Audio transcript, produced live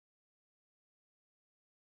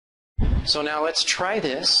So now let's try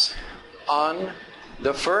this on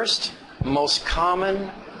the first most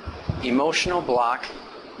common emotional block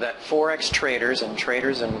that Forex traders and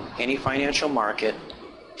traders in any financial market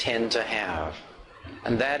tend to have.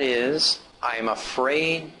 And that is, I'm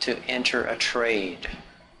afraid to enter a trade.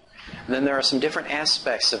 And then there are some different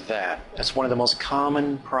aspects of that. That's one of the most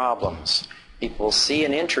common problems. People see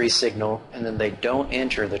an entry signal and then they don't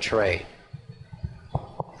enter the trade.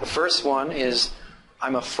 The first one is,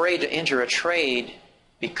 I'm afraid to enter a trade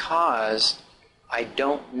because I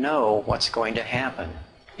don't know what's going to happen.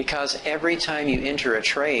 Because every time you enter a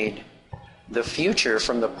trade, the future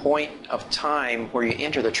from the point of time where you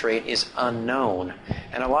enter the trade is unknown.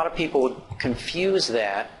 And a lot of people confuse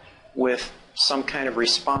that with some kind of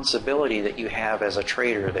responsibility that you have as a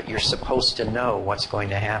trader, that you're supposed to know what's going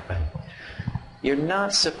to happen. You're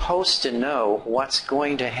not supposed to know what's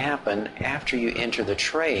going to happen after you enter the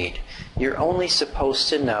trade. You're only supposed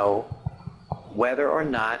to know whether or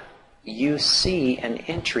not you see an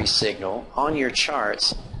entry signal on your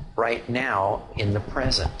charts right now in the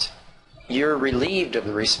present. You're relieved of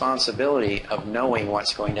the responsibility of knowing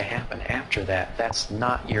what's going to happen after that. That's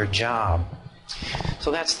not your job. So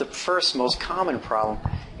that's the first most common problem,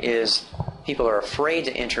 is people are afraid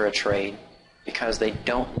to enter a trade because they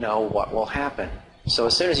don't know what will happen. So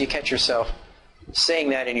as soon as you catch yourself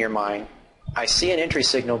saying that in your mind, I see an entry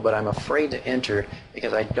signal, but I'm afraid to enter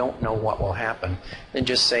because I don't know what will happen, then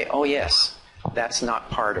just say, oh yes, that's not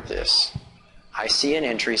part of this. I see an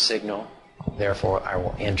entry signal, therefore I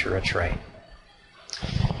will enter a trade.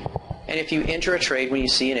 And if you enter a trade when you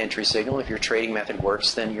see an entry signal, if your trading method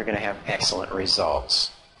works, then you're going to have excellent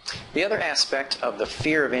results. The other aspect of the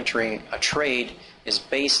fear of entering a trade is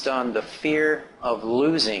based on the fear of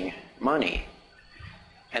losing money.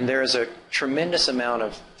 And there is a tremendous amount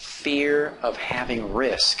of fear of having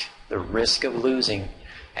risk, the risk of losing.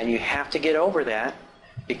 And you have to get over that,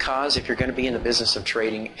 because if you're going to be in the business of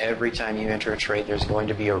trading, every time you enter a trade, there's going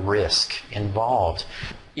to be a risk involved.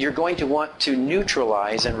 You're going to want to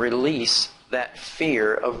neutralize and release that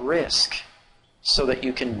fear of risk so that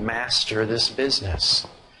you can master this business.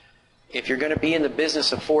 If you're going to be in the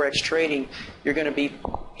business of Forex trading, you're going to be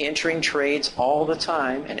entering trades all the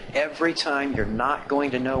time, and every time you're not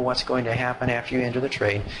going to know what's going to happen after you enter the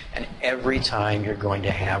trade, and every time you're going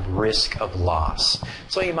to have risk of loss.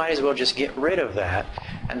 So you might as well just get rid of that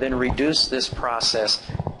and then reduce this process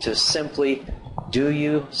to simply, do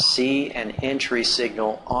you see an entry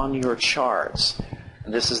signal on your charts?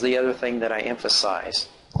 And this is the other thing that I emphasize.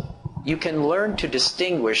 You can learn to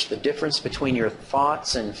distinguish the difference between your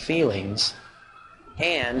thoughts and feelings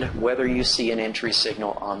and whether you see an entry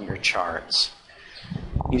signal on your charts.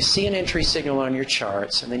 You see an entry signal on your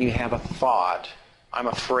charts, and then you have a thought. I'm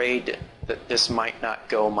afraid that this might not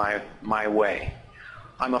go my way.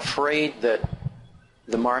 I'm afraid that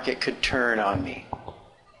the market could turn on me.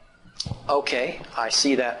 Okay, I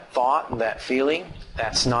see that thought and that feeling.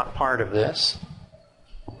 That's not part of this.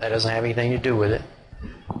 That doesn't have anything to do with it.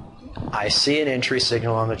 I see an entry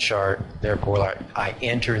signal on the chart, therefore I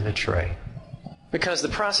enter the trade. Because the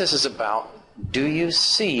process is about, do you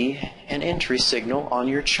see an entry signal on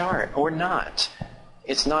your chart or not?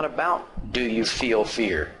 It's not about, do you feel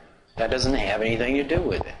fear? That doesn't have anything to do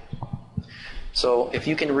with it. So if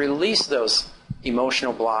you can release those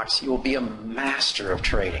emotional blocks, you will be a master of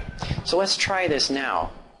trading. So let's try this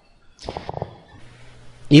now.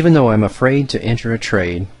 Even though I'm afraid to enter a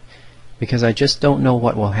trade, because I just don't know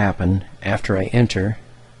what will happen after I enter,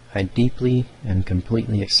 I deeply and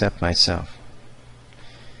completely accept myself.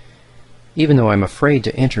 Even though I'm afraid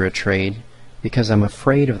to enter a trade, because I'm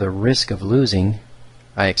afraid of the risk of losing,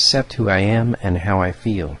 I accept who I am and how I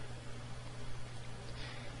feel.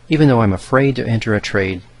 Even though I'm afraid to enter a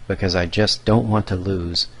trade because I just don't want to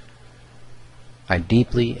lose, I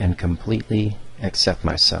deeply and completely accept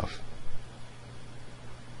myself.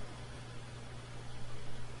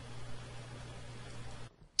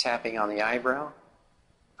 Tapping on the eyebrow.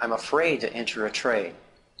 I'm afraid to enter a trade.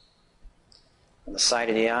 On the side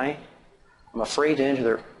of the eye, I'm afraid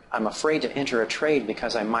to enter a trade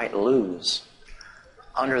because I might lose.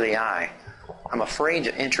 Under the eye, I'm afraid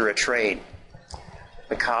to enter a trade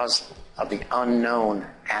because of the unknown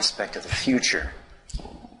aspect of the future.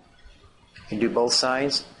 You can do both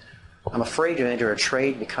sides. I'm afraid to enter a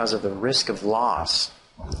trade because of the risk of loss.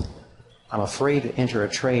 I'm afraid to enter a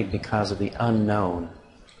trade because of the unknown.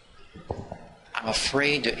 I'm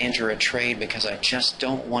afraid to enter a trade because I just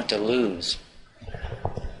don't want to lose.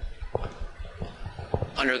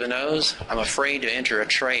 Under the nose, I'm afraid to enter a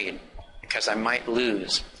trade because I might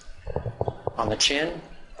lose. On the chin,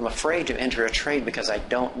 I'm afraid to enter a trade because I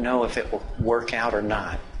don't know if it will work out or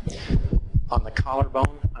not. on the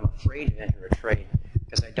collarbone, I'm afraid to enter a trade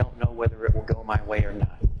because I don't know whether it will go my way or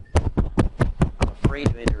not. I'm afraid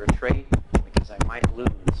to enter a trade because I might lose.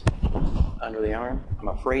 Under the arm, I'm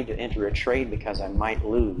afraid to enter a trade because I might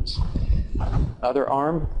lose. Other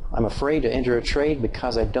arm, I'm afraid to enter a trade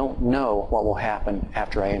because I don't know what will happen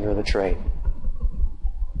after I enter the trade.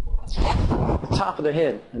 Top of the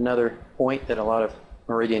head, another point that a lot of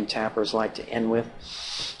Meridian tappers like to end with.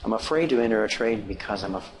 I'm afraid to enter a trade because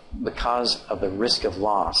of the risk of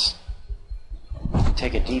loss.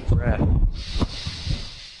 Take a deep breath.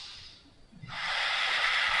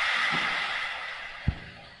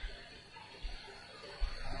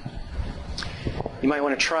 You might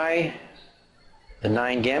want to try the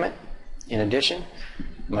 9 gamut. In addition,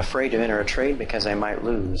 I'm afraid to enter a trade because I might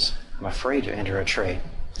lose. I'm afraid to enter a trade.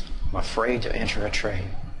 I'm afraid to enter a trade.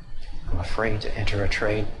 I'm afraid to enter a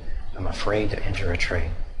trade. I'm afraid to enter a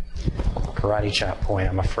trade. Karate chop point.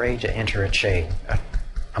 I'm afraid to enter a trade.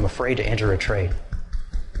 I'm afraid to enter a trade.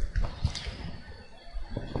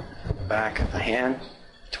 The back of the hand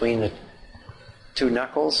between the 2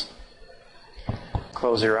 knuckles.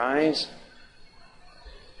 Close your eyes.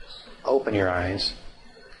 Open your eyes.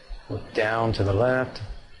 Look down to the left.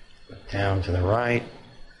 Look down to the right.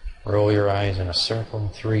 Roll your eyes in a circle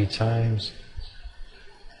 3 times.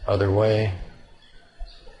 Other way.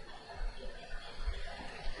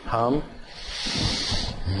 Hum.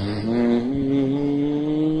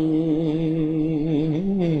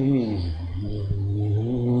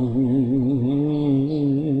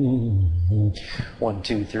 1,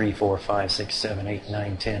 2, 3, 4, 5, 6, 7, 8,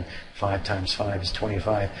 9, 10. 5 times 5 is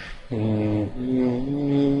 25. I'm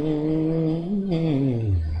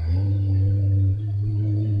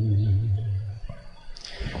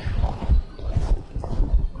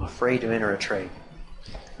afraid to enter a trade.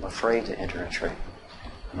 I'm afraid to enter a trade.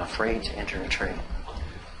 I'm afraid to enter a trade.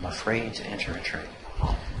 I'm afraid to enter a trade.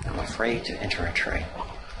 I'm afraid to enter a trade.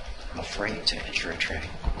 I'm afraid to enter a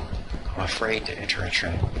trade. I'm afraid to enter a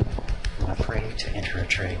trade. I'm afraid to enter a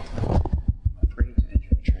trade. I'm afraid to enter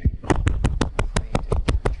a trade.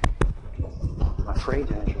 I'm afraid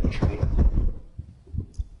to enter a trade.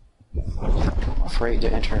 I'm afraid to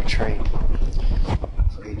enter a trade. I'm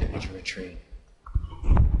afraid to enter a trade.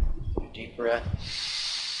 Deep breath.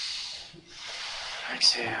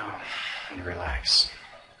 Exhale and relax.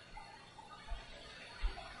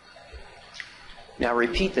 Now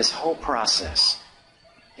repeat this whole process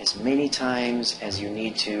as many times as you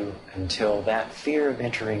need to until that fear of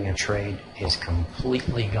entering a trade is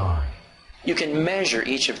completely gone. You can measure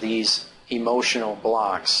each of these emotional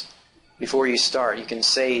blocks. Before you start, you can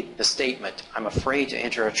say the statement, I'm afraid to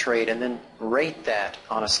enter a trade, and then rate that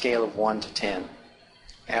on a scale of 1 to 10.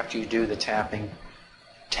 After you do the tapping,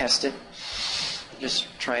 test it. Just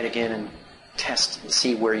try it again and test and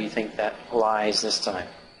see where you think that lies this time.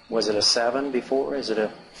 Was it a 7 before? Is it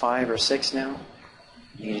a 5 or 6 now?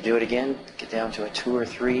 You need to do it again, get down to a 2 or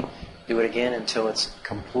 3. Do it again until it's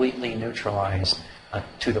completely neutralized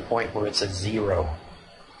to the point where it's a 0.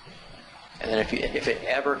 And then if it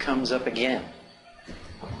ever comes up again,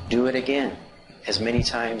 do it again as many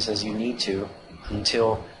times as you need to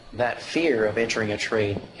until that fear of entering a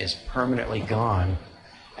trade is permanently gone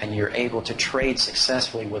and you're able to trade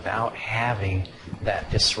successfully without having that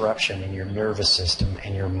disruption in your nervous system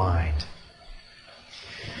and your mind.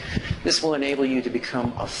 This will enable you to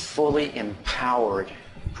become a fully empowered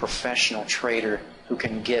professional trader who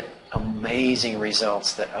can get amazing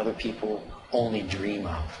results that other people only dream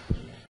of.